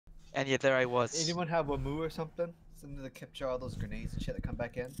And yet there I was. Anyone have Wamu or something? Something to capture all those grenades and shit that come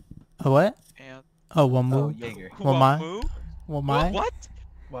back in? A what? And Oh, Oh, Wamu. Jaeger. Wamai. Wamu? Wamai. What?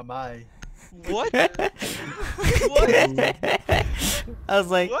 Wamai. What? What? I was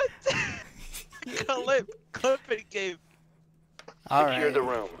like, What? Clip it, Gabe. all Secure right. the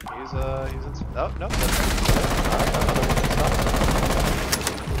room. He's in. Oh no.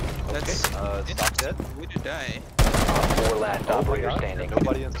 That's Stock dead. we did die. Op 4 last Oh my operator god. standing.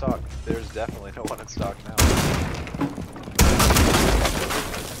 Nobody in stock. There's definitely no one in stock now.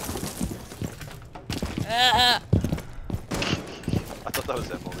 I thought that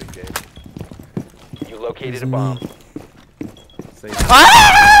was Emily, Gabe. You located It's a bomb. me.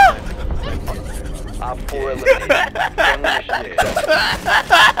 Op 4 eliminated. Friendly mission successful.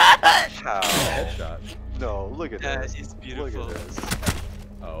 How? Headshot. No, look at That this. is Look beautiful. at this.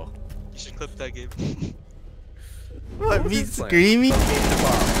 Oh. You should clip that, Gabe. What, me screaming?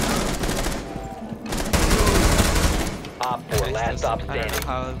 Op 4 last stop I don't know standing.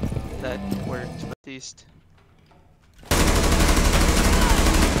 how that worked, but at least.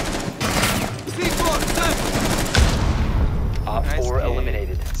 Op Nice 4 game.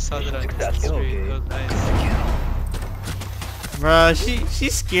 eliminated. Saw that on Successful. stream. That was nice. Bruh, she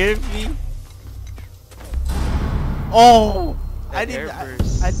scared me. Oh, I That did. air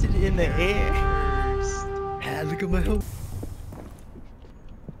burst. I did it in the air. Burst. Ah, look at my home.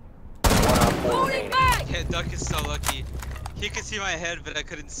 One Op 4 remaining. Yeah, Duck is so lucky. He could see my head, but I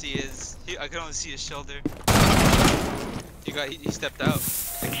couldn't see his. I could only see his shoulder. He stepped out.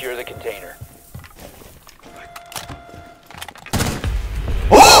 Secure the container.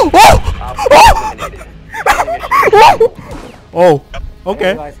 Oh! Oh! Op 4 eliminated. Friendly mission successful. Oh,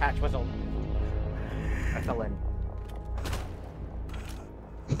 okay. Guys, hatch was open. I fell in.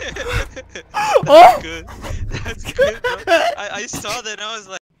 That's good. That's good, bro. I saw that and I was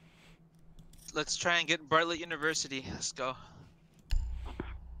like, let's try and get Bartlett University. Let's go.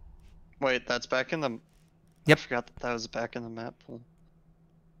 Wait, that's back in the. Yep. I forgot that was back in the map pool.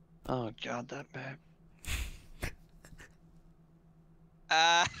 Oh god, that map.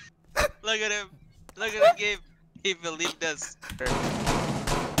 Look at him. Look at him, Gabe. He believed us.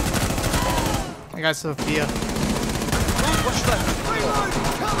 I got Sophia. Watch that.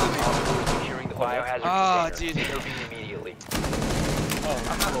 Op 4 securing the biohazard Oh, container. dude. Intervene immediately.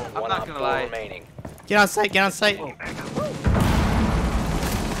 I'm One not Op gonna 4 lie. remaining. Get on site. Get on site.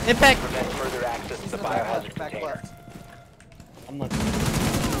 Impact. Prevent further access to the biohazard Back container. left. I'm like,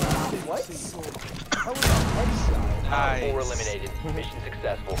 What? That was a headshot. Op 4 Nice. eliminated. Mission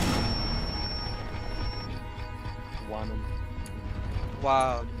successful. one.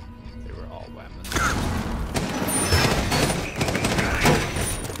 Wow. They were all whamming.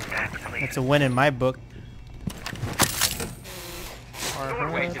 That's a win in my book. Or her.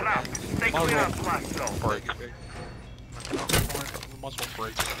 Break. Muscle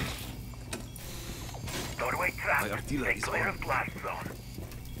break. Doorway traffic. Stay clear of blast zone.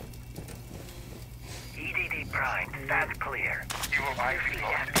 EDD primed. Stand clear. You will be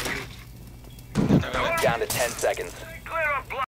Down to 10 seconds. clear of blast.